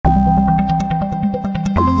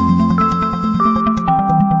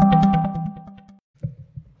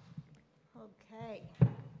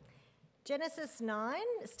Genesis 9,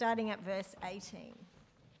 starting at verse 18.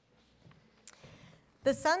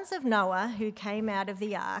 The sons of Noah who came out of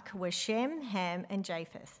the ark were Shem, Ham, and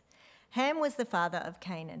Japheth. Ham was the father of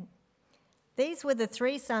Canaan. These were the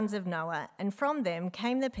three sons of Noah, and from them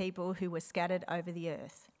came the people who were scattered over the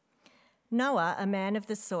earth. Noah, a man of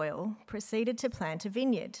the soil, proceeded to plant a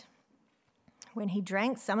vineyard. When he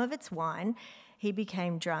drank some of its wine, he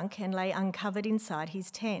became drunk and lay uncovered inside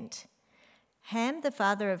his tent. Ham, the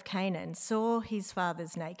father of Canaan, saw his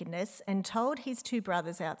father's nakedness and told his two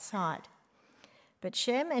brothers outside. But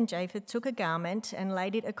Shem and Japheth took a garment and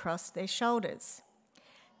laid it across their shoulders.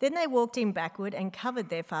 Then they walked in backward and covered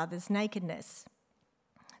their father's nakedness.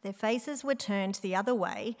 Their faces were turned the other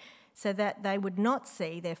way so that they would not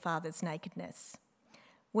see their father's nakedness.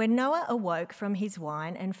 When Noah awoke from his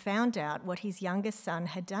wine and found out what his youngest son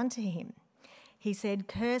had done to him, he said,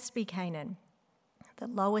 "Cursed be Canaan, the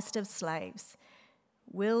lowest of slaves.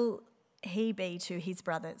 Will he be to his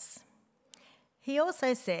brothers?" He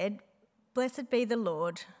also said, "Blessed be the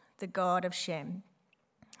Lord, the God of Shem.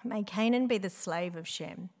 May Canaan be the slave of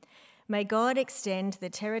Shem. May God extend the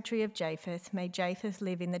territory of Japheth. May Japheth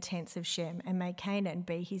live in the tents of Shem, and may Canaan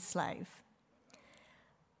be his slave."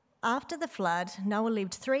 After the flood, Noah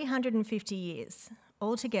lived 350 years.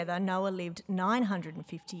 Altogether, Noah lived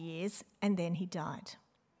 950 years, and then he died.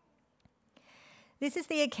 This is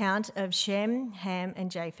the account of Shem, Ham,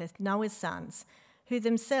 and Japheth, Noah's sons, who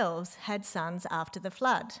themselves had sons after the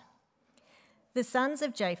flood. The sons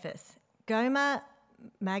of Japheth: Gomer,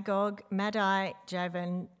 Magog, Madai,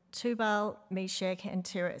 Javan, Tubal, Meshech, and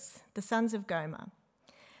Tiras, the sons of Gomer.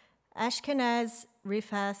 Ashkenaz,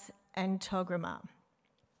 Riphath, and Togarmah,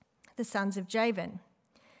 the sons of Javan.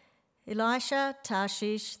 Elisha,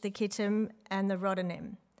 Tarshish, the Kittim, and the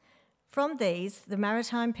Rodanim. From these, the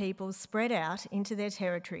maritime peoples spread out into their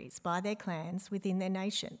territories by their clans within their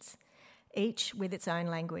nations, each with its own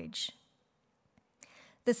language.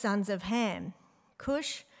 The sons of Ham: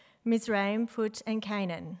 Cush, Mizraim, Put, and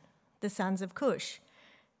Canaan, the sons of Cush: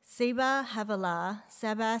 Seba, Havilah,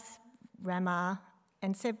 Sabbath, Ramah,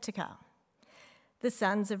 and Sebtekah. The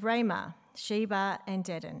sons of Ramah: Sheba and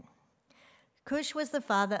Dedan. Cush was the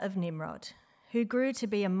father of Nimrod, who grew to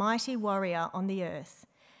be a mighty warrior on the earth.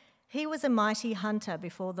 He was a mighty hunter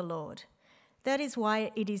before the Lord. That is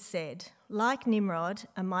why it is said, like Nimrod,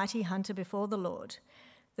 a mighty hunter before the Lord.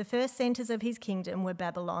 The first centres of his kingdom were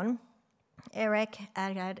Babylon, Erech,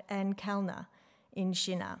 Akkad, and Calneh in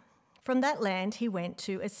Shinar. From that land he went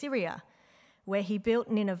to Assyria, where he built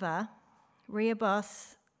Nineveh,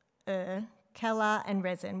 Rehoboth, Calah, and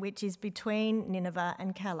Rezin, which is between Nineveh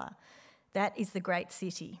and Calah. That is the great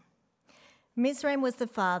city. Mizraim was the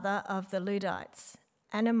father of the Ludites,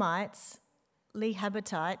 Anamites,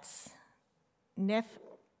 Lehabatites,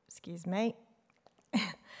 Nephtahites,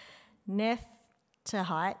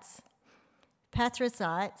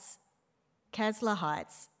 Pathrusites,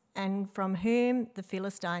 Caslahites, and from whom the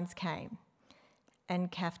Philistines came,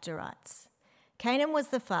 and Caphdorites. Canaan was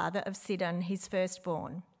the father of Sidon, his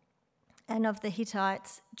firstborn, and of the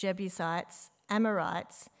Hittites, Jebusites,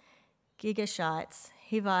 Amorites, Girgashites,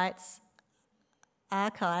 Hivites,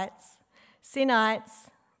 Archites, Sinites,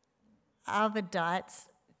 Arvadites,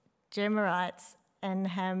 Gemarites, and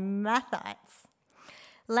Hamathites.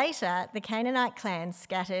 Later, the Canaanite clans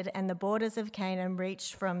scattered, and the borders of Canaan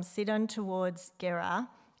reached from Sidon towards Gerar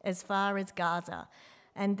as far as Gaza,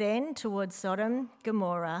 and then towards Sodom,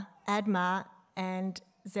 Gomorrah, Admah, and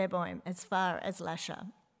Zeboim as far as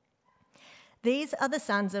Lasha. These are the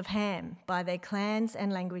sons of Ham by their clans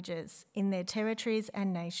and languages, in their territories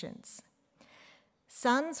and nations.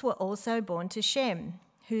 Sons were also born to Shem,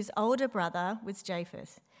 whose older brother was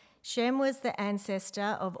Japheth. Shem was the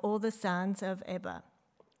ancestor of all the sons of Eber.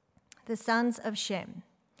 The sons of Shem: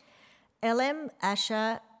 Elam,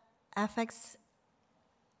 Asher, Arphaxad,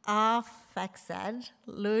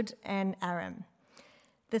 Lud, and Aram.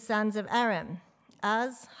 The sons of Aram: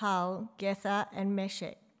 Az, Hal, Gether, and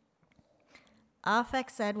Meshech.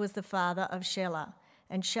 Arphaxad was the father of Shelah,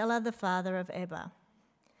 and Shelah the father of Eber.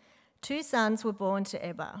 Two sons were born to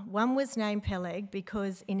Eber. One was named Peleg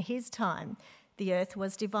because in his time the earth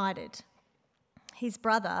was divided. His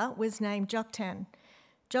brother was named Joktan.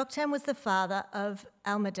 Joktan was the father of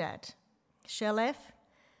Almadad, Sheleph,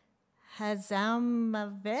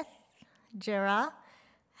 Hazarmaveth, Jerah,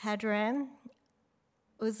 Hadram,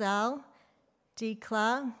 Uzal,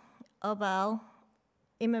 Diklah, Obal,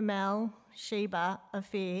 Imamel, Sheba,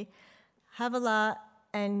 Ophir, Havilah,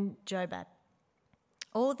 and Jobab.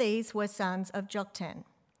 All these were sons of Joktan.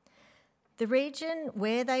 The region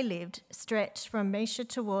where they lived stretched from Mesha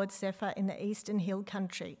towards Sephar in the eastern hill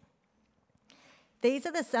country. These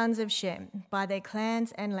are the sons of Shem by their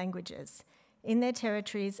clans and languages, in their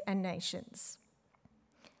territories and nations.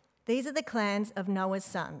 These are the clans of Noah's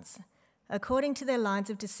sons, according to their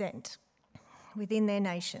lines of descent, within their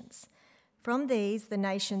nations. From these, the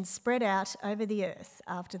nations spread out over the earth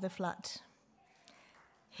after the flood.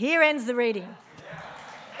 Here ends the reading.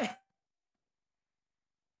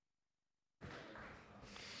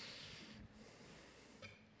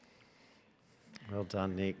 Well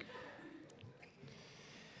done, Nick.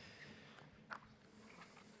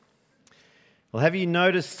 Well, have you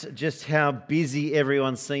noticed just how busy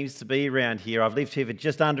everyone seems to be around here? I've lived here for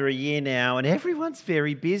just under a year now, and everyone's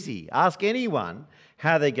very busy. Ask anyone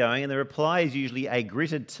how they're going, and the reply is usually a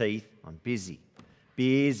gritted teeth, I'm busy.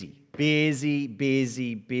 Busy, busy,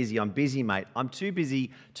 busy, busy. I'm busy, mate. I'm too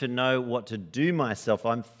busy to know what to do myself.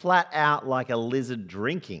 I'm flat out like a lizard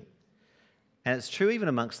drinking. And it's true even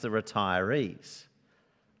amongst the retirees.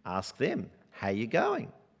 Ask them, how you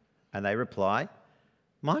going? And they reply,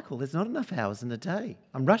 Michael, there's not enough hours in the day.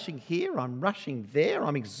 I'm rushing here, I'm rushing there,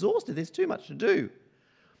 I'm exhausted, there's too much to do.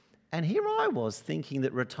 And here I was thinking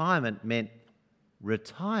that retirement meant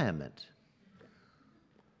retirement.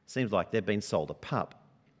 Seems like they've been sold a pup.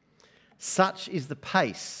 Such is the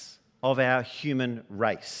pace of our human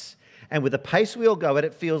race. And with the pace we all go at,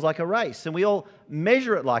 it feels like a race. And we all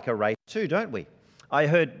measure it like a race too, don't we? I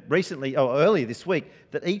heard earlier this week,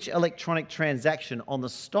 that each electronic transaction on the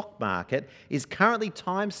stock market is currently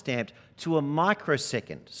time-stamped to a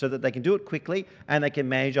microsecond so that they can do it quickly and they can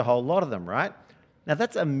manage a whole lot of them, right? Now,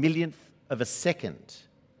 that's a millionth of a second.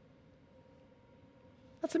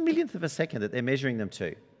 That's a millionth of a second that they're measuring them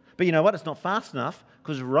to. But you know what? It's not fast enough,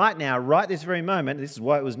 because right now, right this very moment, this is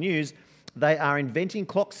why it was news, they are inventing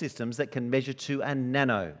clock systems that can measure to a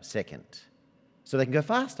nanosecond. So they can go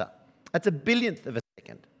faster. That's a billionth of a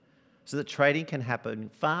second. So that trading can happen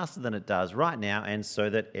faster than it does right now, and so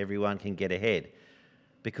that everyone can get ahead.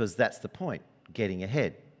 Because that's the point, getting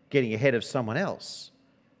ahead of someone else,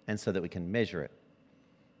 and so that we can measure it.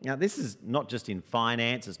 Now, this is not just in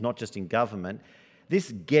finance, it's not just in government.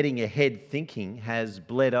 This getting ahead thinking has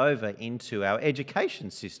bled over into our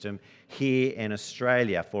education system here in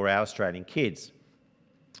Australia for our Australian kids.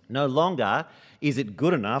 No longer is it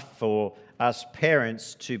good enough for us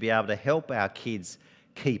parents to be able to help our kids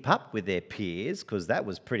keep up with their peers, because that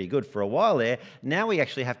was pretty good for a while there. Now we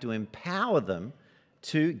actually have to empower them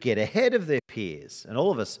to get ahead of their peers. And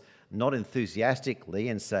all of us nod enthusiastically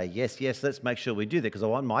and say, yes, let's make sure we do that, because I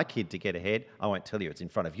want my kid to get ahead. I won't tell you it's in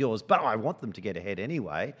front of yours, but I want them to get ahead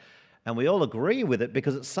anyway. And we all agree with it,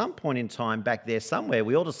 because at some point in time back there somewhere,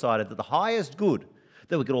 we all decided that the highest good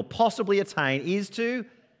that we could all possibly attain is to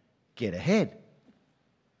get ahead.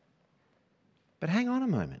 But hang on a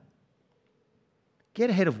moment. Get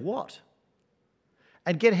ahead of what?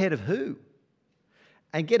 And get ahead of who?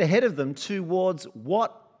 And get ahead of them towards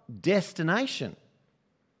what destination?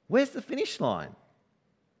 Where's the finish line?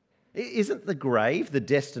 Isn't the grave the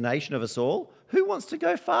destination of us all? Who wants to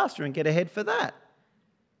go faster and get ahead for that?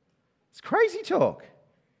 It's crazy talk.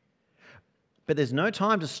 But there's no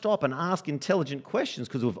time to stop and ask intelligent questions,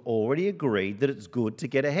 because we've already agreed that it's good to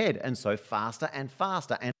get ahead. And so faster and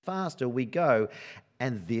faster and faster we go.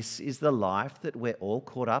 And this is the life that we're all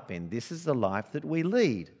caught up in. This is the life that we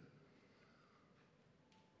lead.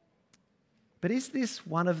 But is this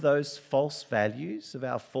one of those false values of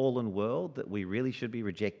our fallen world that we really should be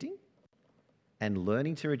rejecting and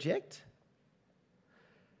learning to reject?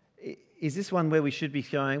 Is this one where we should be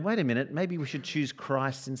going, wait a minute, maybe we should choose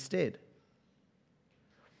Christ instead?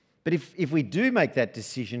 But if we do make that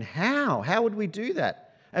decision, how? How would we do that?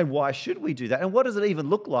 And why should we do that? And what does it even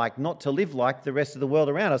look like not to live like the rest of the world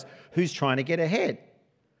around us who's trying to get ahead?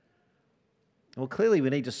 Well, clearly we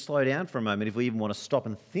need to slow down for a moment if we even want to stop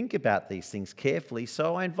and think about these things carefully.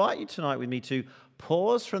 So I invite you tonight with me to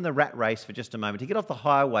pause from the rat race for just a moment, to get off the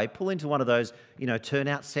highway, pull into one of those,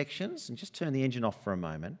 turnout sections, and just turn the engine off for a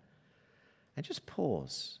moment and just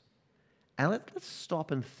pause. And let's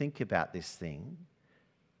stop and think about this thing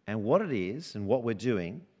and what it is and what we're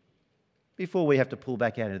doing before we have to pull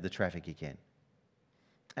back out into the traffic again.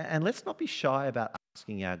 And let's not be shy about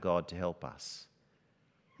asking our God to help us.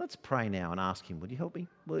 Let's pray now and ask him, would you help me?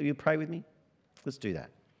 Will you pray with me? Let's do that.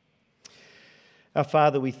 Our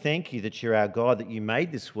Father, we thank you that you're our God, that you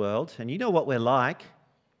made this world, and you know what we're like,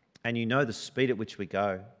 and you know the speed at which we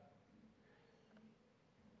go.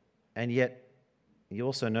 And yet, you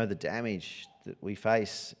also know the damage that we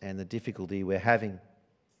face and the difficulty we're having,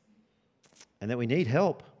 and that we need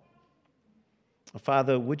help.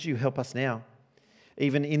 Father, would you help us now?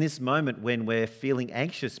 Even in this moment when we're feeling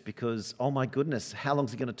anxious because, oh my goodness, how long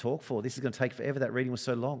is he going to talk for? This is going to take forever. That reading was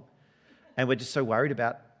so long. And we're just so worried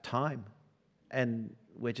about time. And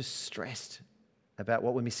we're just stressed about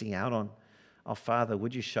what we're missing out on. Oh, Father,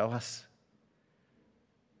 would you show us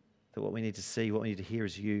that what we need to see, what we need to hear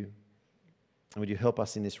is you? And would you help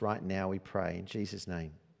us in this right now, we pray, in Jesus'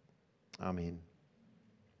 name. Amen.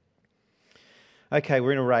 Okay,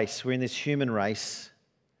 we're in a race. We're in this human race.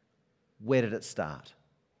 Where did it start?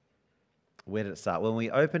 Where did it start? When we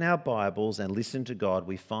open our Bibles and listen to God,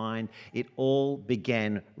 we find it all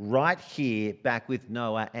began right here, back with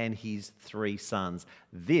Noah and his 3 sons.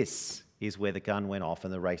 This is where the gun went off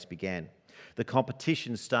and the race began. The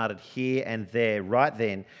competition started here and there, right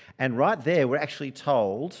then. And right there, we're actually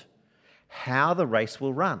told how the race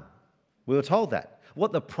will run. We were told that.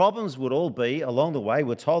 What the problems would all be along the way,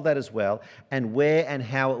 we're told that as well. And where and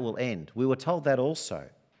how it will end. We were told that also.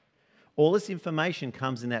 All this information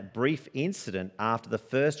comes in that brief incident after the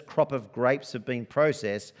first crop of grapes have been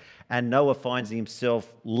processed and Noah finds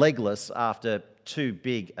himself legless after too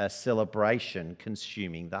big a celebration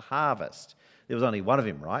consuming the harvest. There was only one of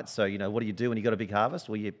him, right? So, what do you do when you've got a big harvest?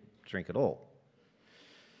 Well, you drink it all.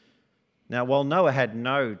 Now, while Noah had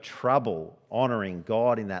no trouble honouring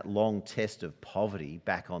God in that long test of poverty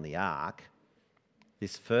back on the ark,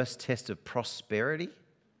 this first test of prosperity,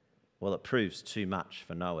 well, it proves too much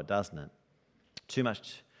for Noah, doesn't it? Too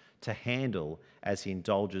much to handle as he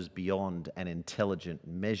indulges beyond an intelligent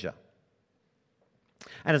measure.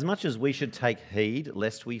 And as much as we should take heed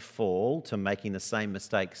lest we fall to making the same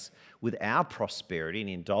mistakes with our prosperity and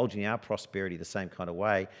indulging our prosperity the same kind of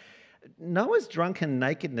way, Noah's drunken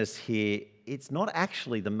nakedness here, it's not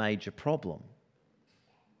actually the major problem.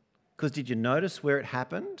 Because did you notice where it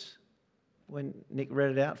happened when Nick read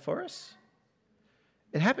it out for us?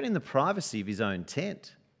 It happened in the privacy of his own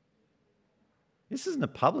tent. This isn't a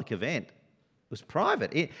public event. It was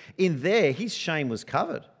private. In there, his shame was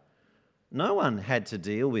covered. No one had to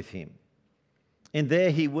deal with him. In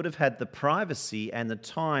there, he would have had the privacy and the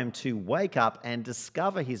time to wake up and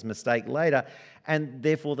discover his mistake later, and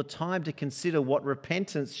therefore the time to consider what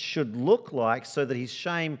repentance should look like so that his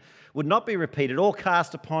shame would not be repeated or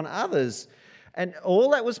cast upon others. And all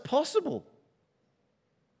that was possible.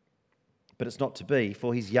 But it's not to be,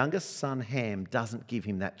 for his youngest son Ham doesn't give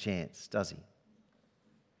him that chance, does he?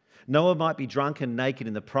 Noah might be drunk and naked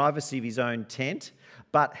in the privacy of his own tent,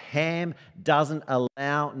 but Ham doesn't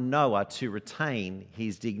allow Noah to retain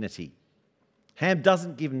his dignity. Ham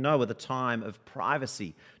doesn't give Noah the time of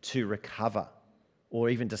privacy to recover or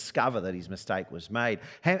even discover that his mistake was made.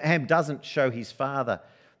 Ham doesn't show his father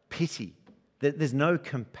pity. There's no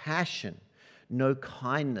compassion, no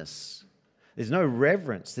kindness. There's no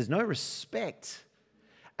reverence. There's no respect.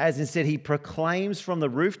 As instead he proclaims from the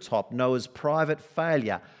rooftop Noah's private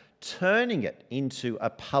failure, turning it into a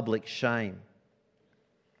public shame.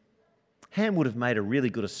 Ham would have made a really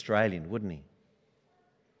good Australian, wouldn't he?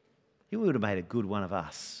 He would have made a good one of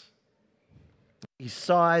us. He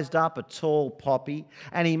sized up a tall poppy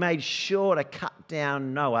and he made sure to cut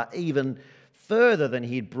down Noah even further than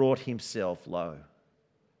he'd brought himself low.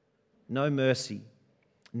 No mercy,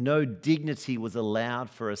 no dignity was allowed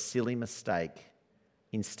for a silly mistake.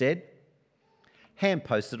 Instead, Ham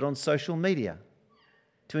posted it on social media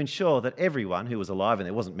to ensure that everyone who was alive, and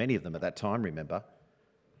there wasn't many of them at that time, remember,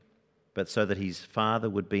 but so that his father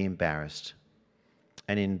would be embarrassed.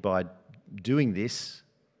 And by doing this,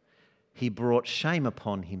 he brought shame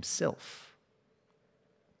upon himself.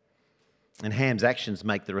 And Ham's actions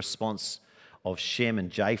make the response of Shem and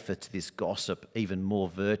Japheth to this gossip even more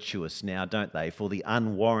virtuous now, don't they? For the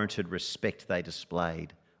unwarranted respect they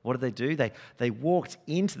displayed. What did they do? They walked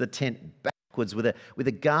into the tent backwards with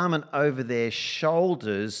a garment over their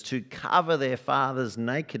shoulders to cover their father's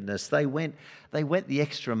nakedness. They went the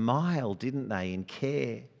extra mile, didn't they, in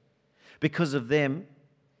care. Because of them,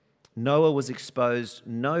 Noah was exposed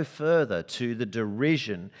no further to the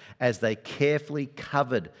derision as they carefully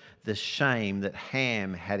covered the shame that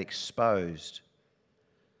Ham had exposed.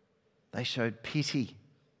 They showed pity,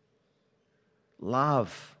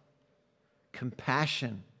 love,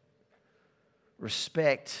 compassion,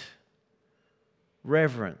 respect,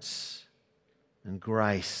 reverence, and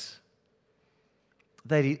grace.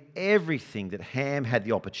 They did everything that Ham had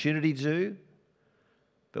the opportunity to do,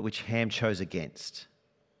 but which Ham chose against.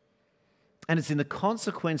 And it's in the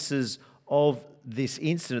consequences of this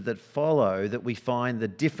incident that follow that we find the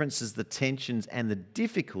differences, the tensions, and the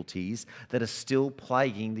difficulties that are still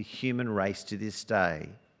plaguing the human race to this day.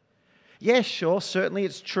 Yes, sure, certainly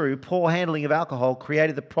it's true. Poor handling of alcohol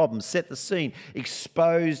created the problem, set the scene,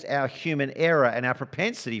 exposed our human error and our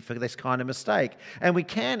propensity for this kind of mistake. And we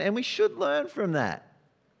can and we should learn from that.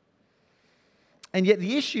 And yet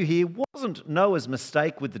the issue here wasn't Noah's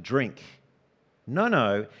mistake with the drink.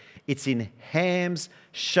 No, it's in Ham's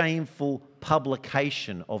shameful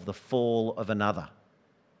publication of the fall of another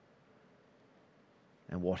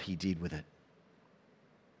and what he did with it.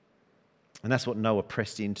 And that's what Noah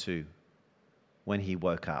pressed into when he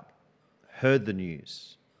woke up, heard the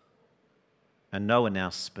news. And Noah now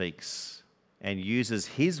speaks and uses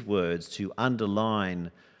his words to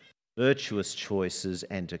underline virtuous choices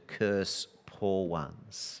and to curse poor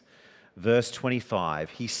ones. Verse 25,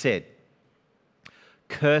 he said,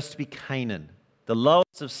 "Cursed be Canaan, the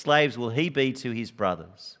lowest of slaves will he be to his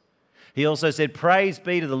brothers." He also said, "Praise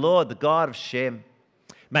be to the Lord, the God of Shem.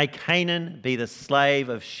 May Canaan be the slave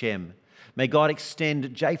of Shem. May God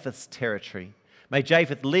extend Japheth's territory. May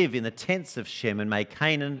Japheth live in the tents of Shem, and may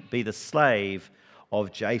Canaan be the slave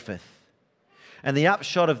of Japheth." And the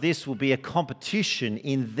upshot of this will be a competition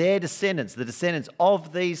in their descendants, the descendants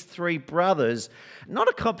of these three brothers. Not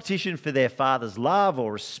a competition for their father's love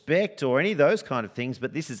or respect or any of those kind of things,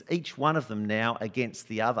 but this is each one of them now against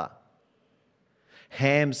the other.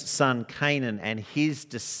 Ham's son Canaan and his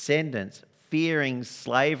descendants fearing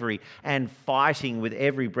slavery and fighting with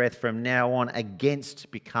every breath from now on against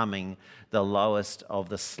becoming the lowest of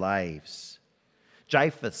the slaves.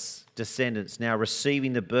 Japheth's descendants now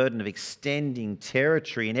receiving the burden of extending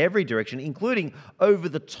territory in every direction, including over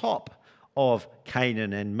the top of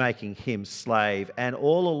Canaan and making him slave. And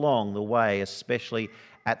all along the way, especially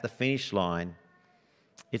at the finish line,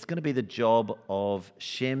 it's going to be the job of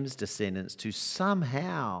Shem's descendants to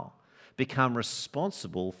somehow become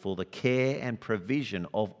responsible for the care and provision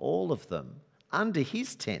of all of them under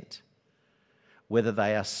his tent, whether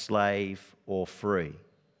they are slave or free.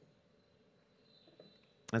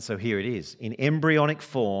 And so here it is. In embryonic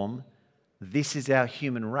form, this is our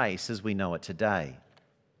human race as we know it today.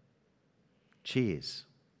 Cheers.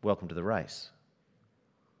 Welcome to the race.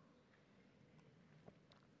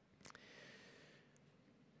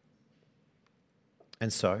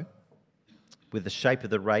 And so, with the shape of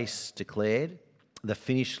the race declared, the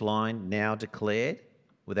finish line now declared,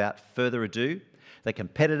 without further ado, the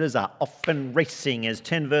competitors are off and racing. As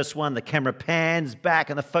 10 verse 1, the camera pans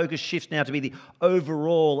back and the focus shifts now to be the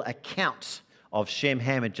overall account of Shem,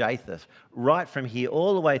 Ham and Japheth, right from here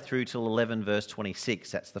all the way through till 11 verse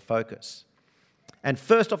 26. That's the focus. And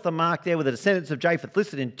first off the mark there were the descendants of Japheth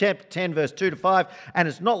listed in chapter 10 verse 2 to 5, and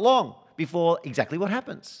it's not long before exactly what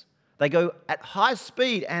happens. They go at high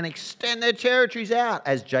speed and extend their territories out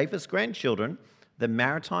as Japheth's grandchildren, the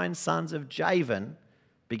maritime sons of Javan,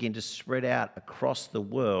 begin to spread out across the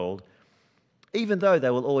world, even though they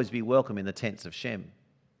will always be welcome in the tents of Shem.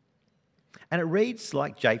 And it reads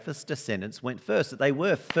like Japheth's descendants went first, that they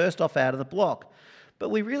were first off out of the block.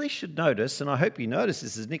 But we really should notice, and I hope you notice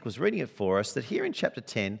this as Nick was reading it for us, that here in chapter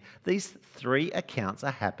 10, these three accounts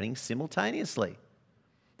are happening simultaneously.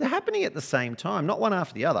 They're happening at the same time, not one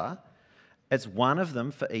after the other. It's one of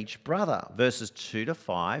them for each brother. Verses 2 to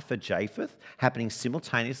 5 for Japheth, happening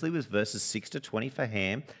simultaneously with verses 6 to 20 for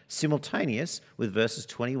Ham, simultaneous with verses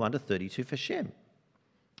 21 to 32 for Shem.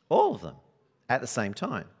 All of them at the same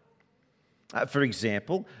time. For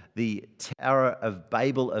example, the Tower of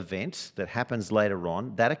Babel event that happens later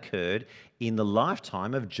on, that occurred in the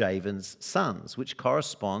lifetime of Javan's sons, which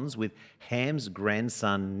corresponds with Ham's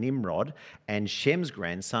grandson Nimrod and Shem's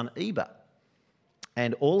grandson Eber.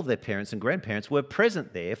 And all of their parents and grandparents were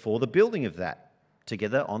present there for the building of that,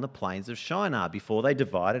 together on the plains of Shinar, before they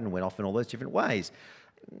divided and went off in all those different ways.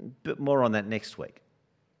 But more on that next week.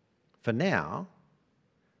 For now,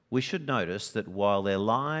 we should notice that while their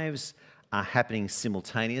lives are happening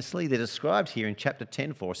simultaneously, they're described here in chapter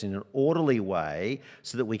 10 for us in an orderly way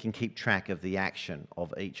so that we can keep track of the action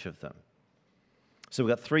of each of them. So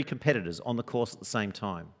we've got three competitors on the course at the same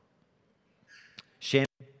time. Shem,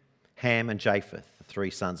 Ham and Japheth, the three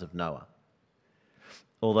sons of Noah.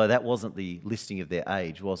 Although that wasn't the listing of their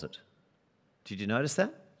age, was it? Did you notice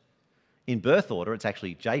that? In birth order, it's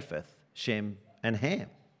actually Japheth, Shem and Ham.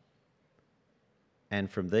 And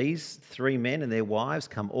from these three men and their wives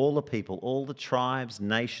come all the people, all the tribes,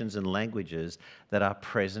 nations and languages that are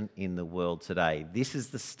present in the world today. This is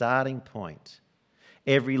the starting point.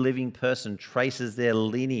 Every living person traces their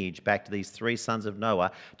lineage back to these three sons of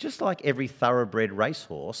Noah, just like every thoroughbred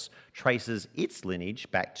racehorse traces its lineage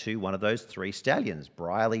back to one of those three stallions,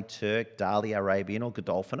 Brierley, Turk, Darley Arabian or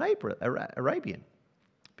Godolphin Arabian.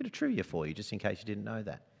 Bit of trivia for you, just in case you didn't know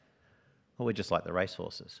that. Well, we're just like the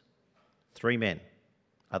racehorses. Three men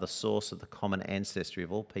are the source of the common ancestry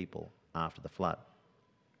of all people after the flood.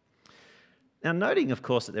 Now, noting, of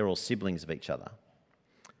course, that they're all siblings of each other,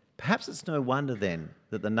 perhaps it's no wonder then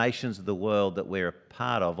that the nations of the world that we're a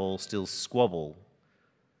part of all still squabble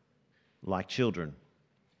like children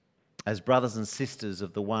as brothers and sisters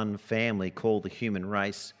of the one family called the human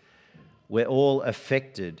race, we're all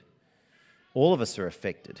affected. All of us are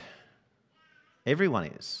affected. Everyone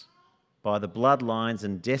is, by the bloodlines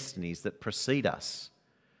and destinies that precede us.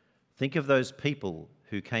 Think of those people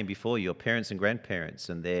who came before you, your parents and grandparents,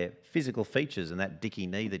 and their physical features and that dicky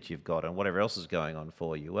knee that you've got and whatever else is going on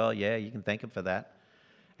for you. Well, yeah, you can thank them for that.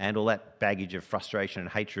 And all that baggage of frustration and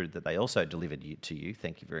hatred that they also delivered to you.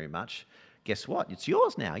 Thank you very much. Guess what? It's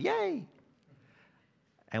yours now. Yay!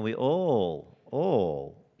 And we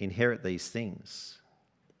all inherit these things.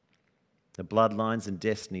 The bloodlines and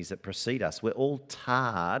destinies that precede us. We're all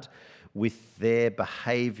tarred with their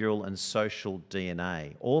behavioural and social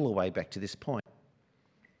DNA, all the way back to this point.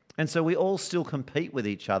 And so we all still compete with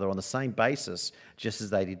each other on the same basis, just as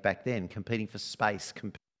they did back then, competing for space,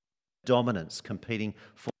 competing for dominance, competing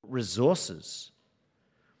for resources.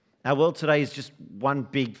 Our world today is just one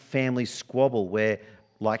big family squabble where,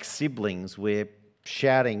 like siblings, we're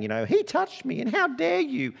shouting, he touched me and how dare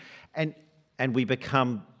you? And we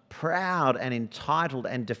become proud and entitled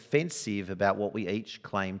and defensive about what we each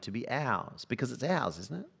claim to be ours, because it's ours,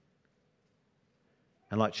 isn't it?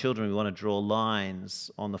 And like children, we want to draw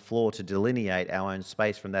lines on the floor to delineate our own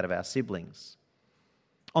space from that of our siblings.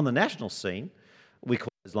 On the national scene, we call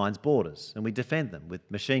those lines borders, and we defend them with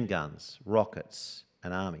machine guns, rockets,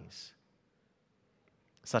 and armies.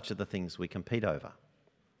 Such are the things we compete over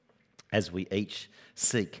as we each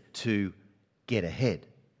seek to get ahead,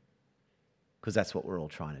 because that's what we're all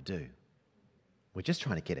trying to do. We're just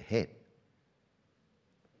trying to get ahead.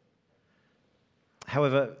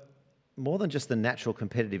 However, more than just the natural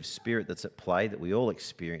competitive spirit that's at play that we all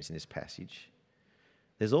experience in this passage,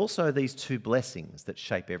 there's also these two blessings that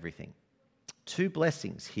shape everything. Two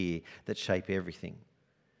blessings here that shape everything.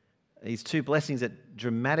 These two blessings that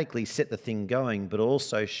dramatically set the thing going, but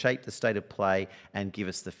also shape the state of play and give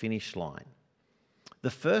us the finish line.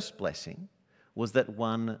 The first blessing was that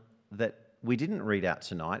one that we didn't read out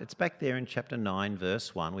tonight. It's back there in chapter 9,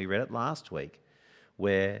 verse 1. We read it last week,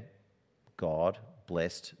 where God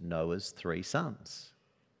blessed Noah's 3 sons.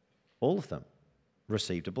 All of them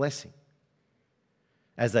received a blessing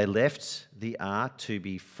as they left the ark to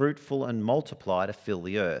be fruitful and multiply to fill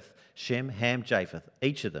the earth. Shem, Ham, Japheth,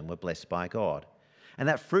 each of them were blessed by God. And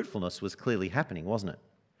that fruitfulness was clearly happening, wasn't it?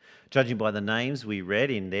 Judging by the names we read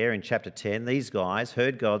in there in chapter 10, these guys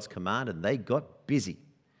heard God's command and they got busy.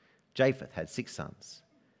 Japheth had 6 sons.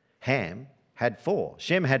 Ham had 4.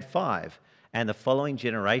 Shem had 5. And the following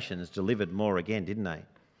generations delivered more again, didn't they?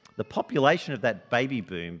 The population of that baby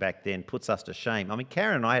boom back then puts us to shame. I mean,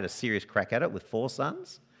 Karen and I had a serious crack at it with 4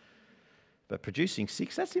 sons. But producing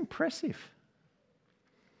 6, that's impressive.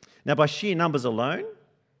 Now, by sheer numbers alone,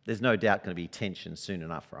 there's no doubt going to be tension soon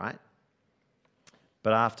enough, right?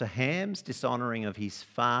 But after Ham's dishonouring of his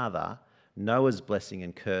father, Noah's blessing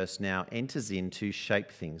and curse now enters in to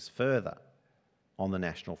shape things further on the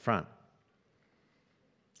national front.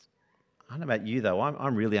 I don't know about you, though.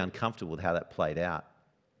 I'm really uncomfortable with how that played out.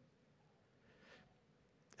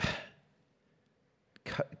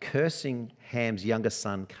 Cursing Ham's youngest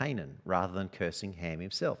son, Canaan, rather than cursing Ham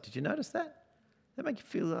himself. Did you notice that? That make you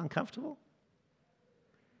feel uncomfortable?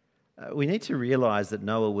 We need to realise that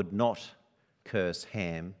Noah would not curse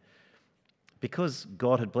Ham because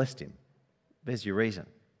God had blessed him. There's your reason.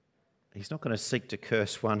 He's not going to seek to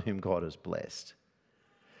curse one whom God has blessed.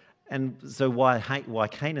 And so why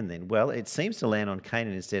Canaan then? Well, it seems to land on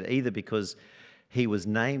Canaan instead, either because he was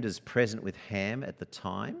named as present with Ham at the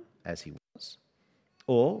time, as he was,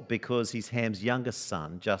 or because he's Ham's youngest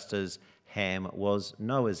son, just as Ham was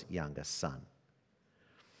Noah's youngest son.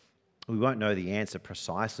 We won't know the answer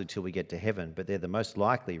precisely till we get to heaven, but they're the most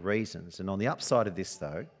likely reasons. And on the upside of this,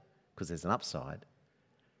 though, because there's an upside,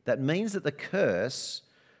 that means that the curse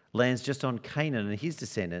lands just on Canaan and his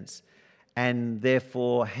descendants, and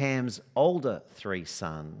therefore Ham's older 3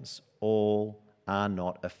 sons all are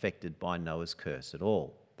not affected by Noah's curse at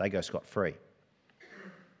all. They go scot-free.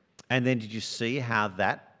 And then did you see how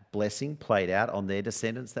that blessing played out on their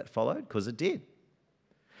descendants that followed? Because it did.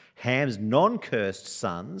 Ham's non-cursed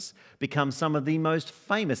sons become some of the most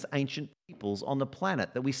famous ancient peoples on the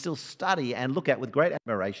planet that we still study and look at with great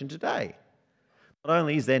admiration today. Not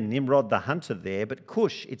only is there Nimrod the hunter there, but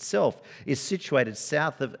Cush itself is situated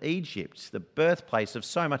south of Egypt, the birthplace of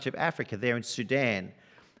so much of Africa there in Sudan.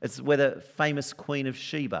 It's where the famous Queen of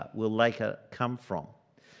Sheba will later come from.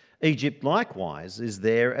 Egypt likewise is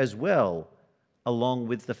there as well, along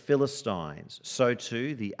with the Philistines. So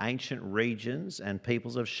too the ancient regions and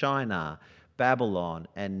peoples of Shinar, Babylon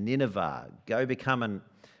and Nineveh. Go become an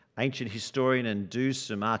ancient historian and do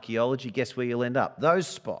some archaeology. Guess where you'll end up? Those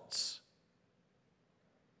spots.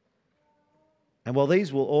 And while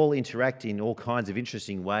these will all interact in all kinds of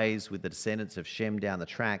interesting ways with the descendants of Shem down the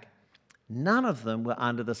track, none of them were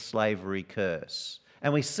under the slavery curse.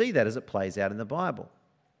 And we see that as it plays out in the Bible.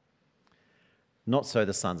 Not so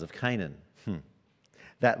the sons of Canaan.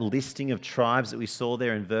 That listing of tribes that we saw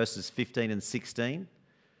there in verses 15 and 16,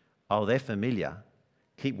 oh, they're familiar.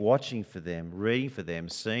 Keep watching for them, reading for them,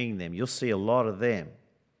 seeing them. You'll see a lot of them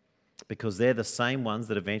because they're the same ones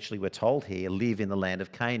that eventually we're told here live in the land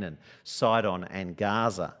of Canaan, Sidon and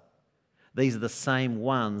Gaza. These are the same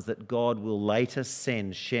ones that God will later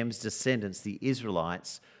send Shem's descendants, the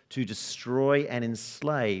Israelites, to destroy and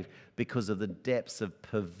enslave because of the depths of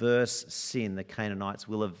perverse sin the Canaanites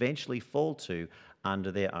will eventually fall to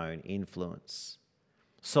under their own influence.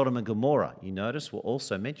 Sodom and Gomorrah, you notice, were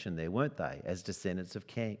also mentioned there, weren't they, as descendants of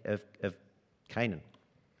Canaan.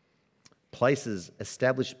 Places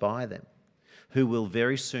established by them who will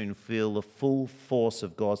very soon feel the full force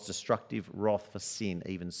of God's destructive wrath for sin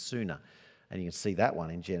even sooner. And you can see that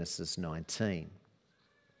one in Genesis 19.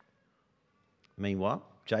 Meanwhile,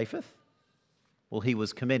 Japheth, well, he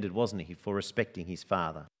was commended, wasn't he, for respecting his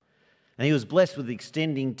father. And he was blessed with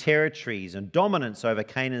extending territories and dominance over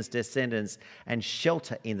Canaan's descendants and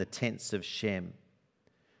shelter in the tents of Shem.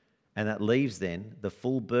 And that leaves then the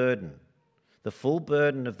full burden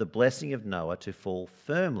of the blessing of Noah to fall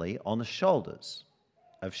firmly on the shoulders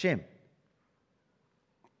of Shem.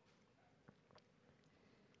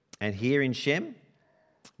 And here in Shem,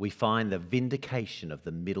 we find the vindication of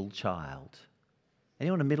the middle child.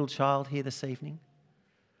 Anyone a middle child here this evening?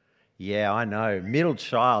 Yeah, I know. Middle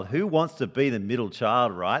child. Who wants to be the middle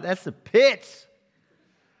child, right? That's the pit.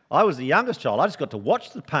 I was the youngest child. I just got to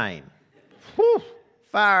watch the pain. Whew,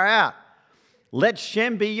 far out. Let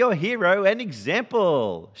Shem be your hero and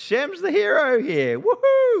example. Shem's the hero here.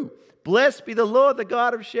 Woohoo! Blessed be the Lord, the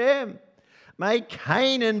God of Shem. May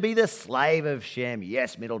Canaan be the slave of Shem.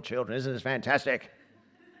 Yes, middle children, isn't this fantastic?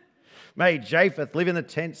 May Japheth live in the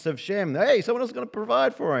tents of Shem. Hey, someone else is going to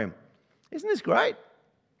provide for him. Isn't this great?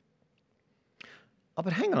 Oh,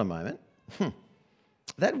 but hang on a moment.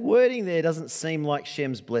 That wording there doesn't seem like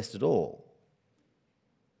Shem's blessed at all.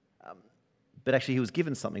 But actually he was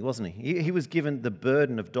given something, wasn't he? He was given the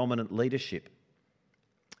burden of dominant leadership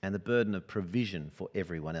and the burden of provision for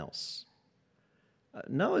everyone else.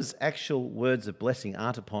 Noah's actual words of blessing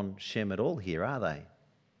aren't upon Shem at all here, are they?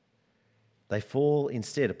 They fall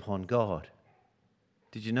instead upon God.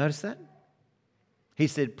 Did you notice that? He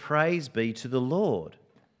said, "Praise be to the Lord,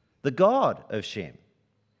 the God of Shem."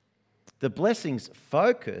 The blessing's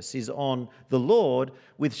focus is on the Lord,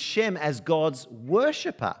 with Shem as God's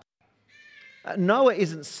worshipper. Noah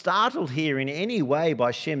isn't startled here in any way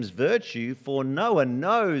by Shem's virtue, for Noah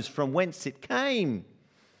knows from whence it came.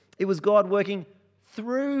 It was God working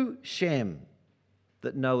through Shem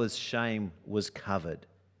that Noah's shame was covered.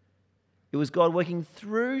 It was God working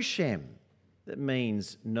through Shem that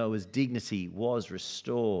means Noah's dignity was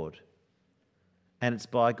restored. And it's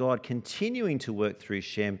by God continuing to work through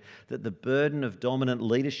Shem that the burden of dominant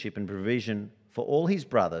leadership and provision for all his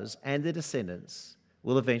brothers and their descendants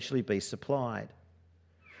will eventually be supplied.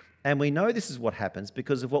 And we know this is what happens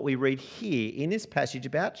because of what we read here in this passage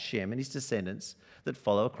about Shem and his descendants that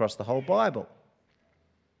follow across the whole Bible.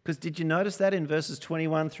 Because did you notice that in verses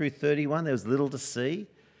 21 through 31, there was little to see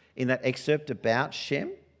in that excerpt about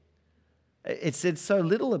Shem? It said so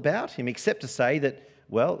little about him except to say that,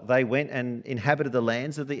 well, they went and inhabited the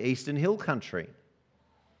lands of the eastern hill country.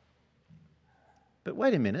 But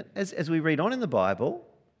wait a minute, as we read on in the Bible,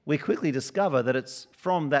 we quickly discover that it's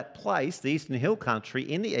from that place, the eastern hill country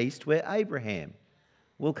in the east, where Abraham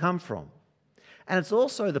will come from. And it's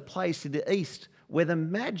also the place in the east where the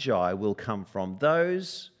Magi will come from,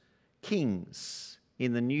 those kings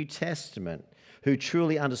in the New Testament who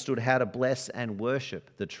truly understood how to bless and worship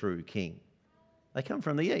the true king. They come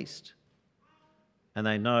from the east. And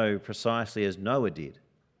they know precisely as Noah did.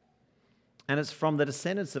 And it's from the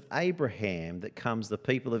descendants of Abraham that comes the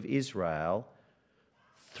people of Israel,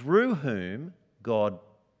 through whom God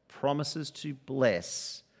promises to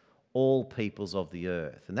bless all peoples of the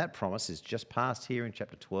earth. And that promise is just passed here in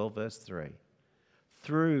chapter 12, verse 3.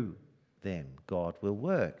 Through them, God will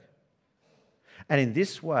work. And in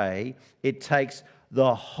this way, it takes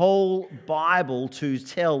the whole Bible to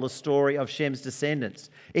tell the story of Shem's descendants.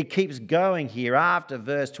 It keeps going here after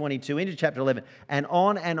verse 22 into chapter 11 and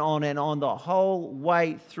on and on and on the whole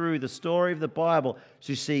way through the story of the Bible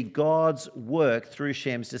to see God's work through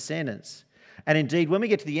Shem's descendants. And indeed, when we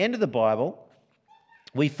get to the end of the Bible,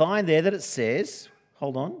 we find there that it says,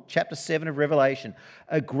 hold on, chapter 7 of Revelation,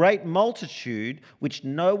 a great multitude which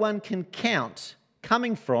no one can count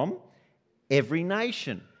coming from every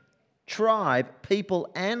nation, tribe,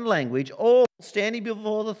 people, and language, all standing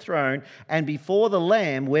before the throne and before the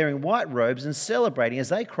Lamb, wearing white robes and celebrating as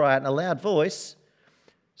they cry out in a loud voice,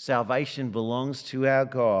 "Salvation belongs to our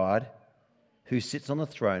God who sits on the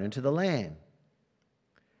throne and to the Lamb."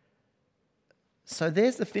 So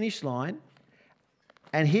there's the finish line,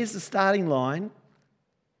 and here's the starting line.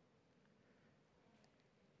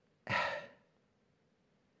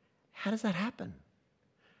 How does that happen?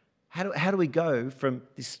 How do we go from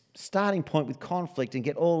this starting point with conflict and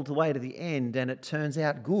get all the way to the end and it turns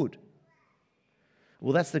out good?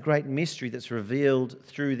 Well, that's the great mystery that's revealed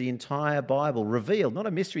through the entire Bible. Revealed, not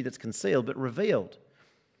a mystery that's concealed, but revealed.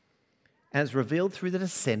 And it's revealed through the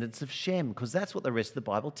descendants of Shem, because that's what the rest of the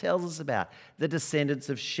Bible tells us about. The descendants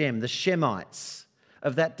of Shem, the Shemites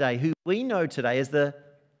of that day, who we know today as the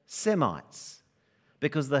Semites,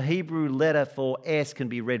 because the Hebrew letter for S can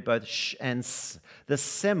be read both sh and s. The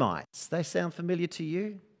Semites, they sound familiar to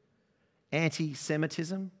you?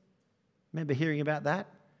 Anti-Semitism? Remember hearing about that?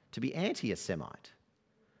 To be anti a Semite,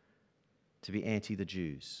 to be anti the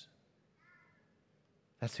Jews.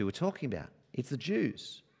 That's who we're talking about. It's the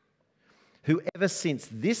Jews, who ever since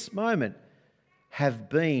this moment have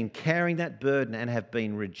been carrying that burden and have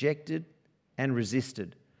been rejected and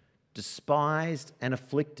resisted, despised and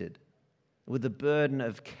afflicted, with the burden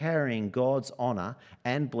of carrying God's honour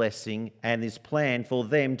and blessing and His plan for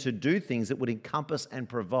them to do things that would encompass and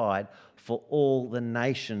provide for all the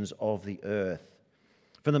nations of the earth.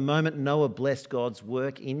 From the moment Noah blessed God's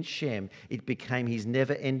work in Shem, it became his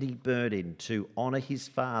never-ending burden to honour his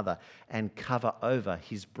father and cover over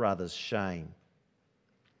his brother's shame.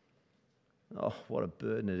 Oh, what a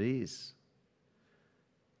burden it is.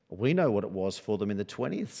 We know what it was for them in the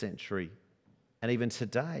 20th century and even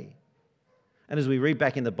today. And as we read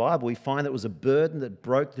back in the Bible, we find that it was a burden that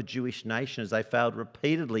broke the Jewish nation as they failed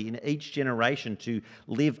repeatedly in each generation to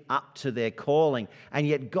live up to their calling. And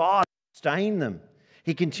yet God sustained them.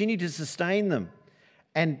 He continued to sustain them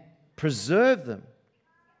and preserve them.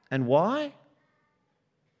 And why?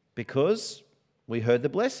 Because we heard the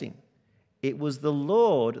blessing. It was the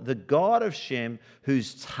Lord, the God of Shem,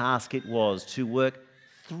 whose task it was to work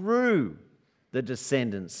through the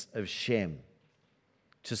descendants of Shem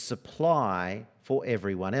to supply for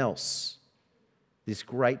everyone else. This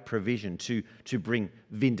great provision to bring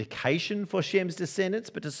vindication for Shem's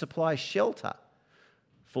descendants, but to supply shelter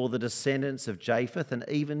for the descendants of Japheth, and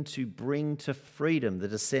even to bring to freedom the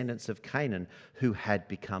descendants of Canaan who had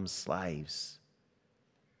become slaves.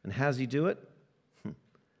 And how does he do it?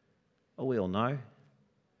 Oh, we all know.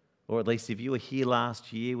 Or at least if you were here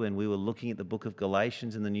last year when we were looking at the book of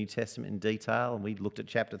Galatians in the New Testament in detail and we looked at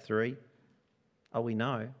chapter 3, oh, we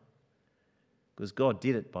know. Because God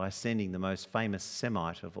did it by sending the most famous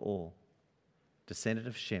Semite of all, descendant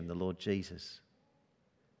of Shem, the Lord Jesus.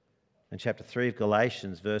 In chapter 3 of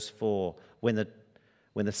Galatians, verse 4, when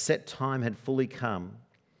the set time had fully come,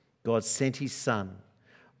 God sent his Son,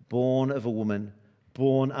 born of a woman,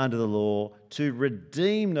 born under the law, to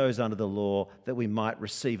redeem those under the law, that we might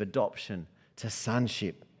receive adoption to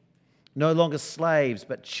sonship. No longer slaves,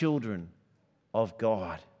 but children of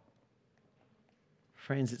God.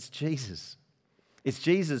 Friends, it's Jesus. It's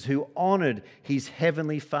Jesus who honoured his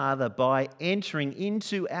heavenly Father by entering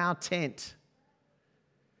into our tent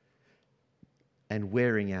and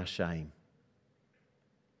wearing our shame.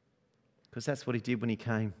 Because that's what he did when he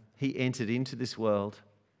came. He entered into this world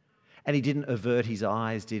and he didn't avert his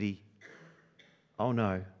eyes, did he? Oh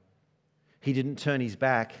no. He didn't turn his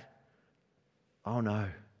back. Oh no.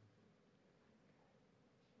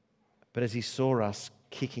 But as he saw us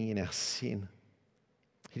kicking in our sin,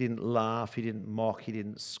 he didn't laugh, he didn't mock, he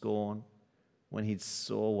didn't scorn when he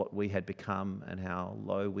saw what we had become and how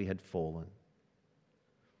low we had fallen.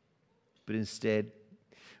 But instead,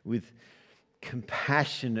 with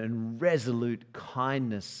compassion and resolute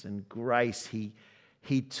kindness and grace,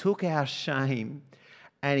 he took our shame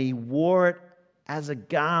and he wore it as a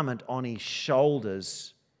garment on his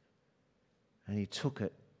shoulders, and he took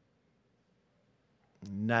it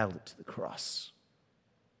and nailed it to the cross.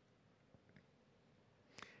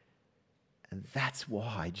 And that's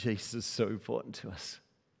why Jesus is so important to us.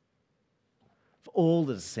 For all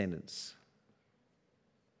the descendants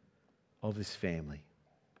of this family.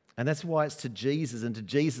 And that's why it's to Jesus and to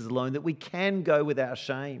Jesus alone that we can go with our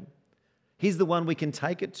shame. He's the one we can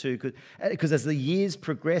take it to, because as the years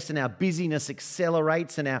progress and our busyness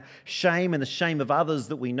accelerates and our shame and the shame of others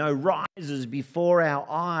that we know rises before our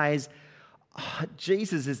eyes,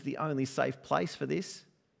 Jesus is the only safe place for this.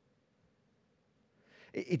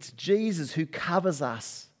 It's Jesus who covers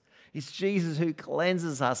us It's Jesus who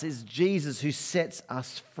cleanses us. It's Jesus who sets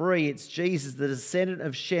us free. It's Jesus, the descendant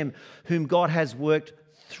of Shem, whom God has worked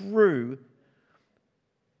through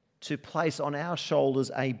to place on our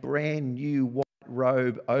shoulders a brand new white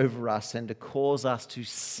robe over us and to cause us to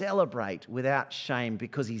celebrate without shame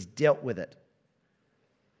because he's dealt with it.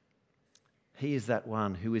 He is that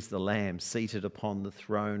one who is the Lamb seated upon the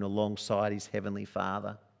throne alongside his heavenly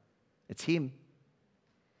Father. It's him.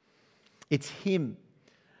 It's him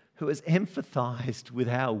who has empathized with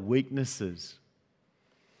our weaknesses,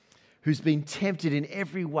 who's been tempted in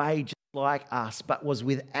every way just like us, but was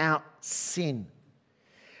without sin.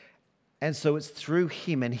 And so it's through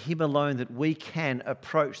him and him alone that we can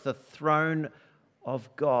approach the throne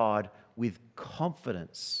of God with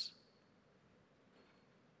confidence,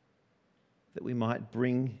 that we might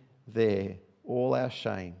bring there all our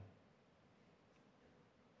shame,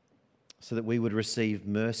 so that we would receive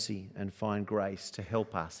mercy and find grace to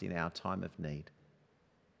help us in our time of need.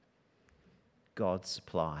 God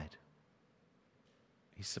supplied.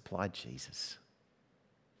 He supplied Jesus.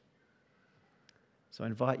 So I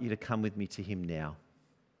invite you to come with me to him now.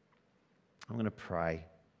 I'm going to pray.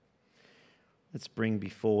 Let's bring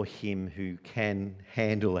before him who can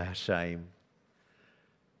handle our shame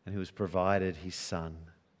and who has provided his Son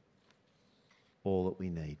all that we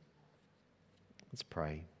need. Let's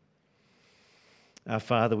pray. Our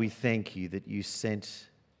Father, we thank you that you sent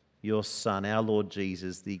your Son, our Lord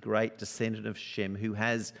Jesus, the great descendant of Shem, who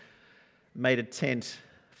has made a tent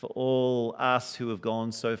for all us who have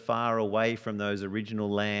gone so far away from those original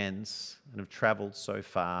lands and have travelled so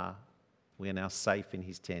far. We are now safe in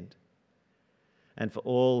his tent. And for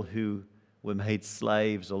all who were made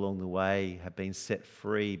slaves along the way have been set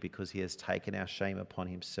free because he has taken our shame upon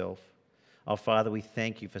himself. Our Father, we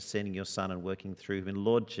thank you for sending your Son and working through him. And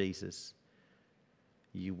Lord Jesus,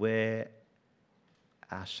 you wear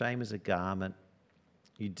our shame as a garment.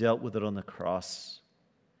 You dealt with it on the cross.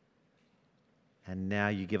 And now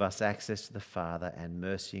you give us access to the Father and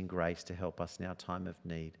mercy and grace to help us in our time of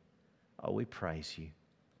need. Oh, we praise you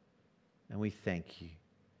and we thank you.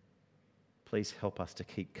 Please help us to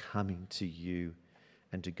keep coming to you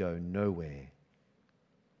and to go nowhere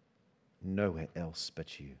else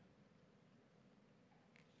but you.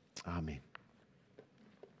 Amen.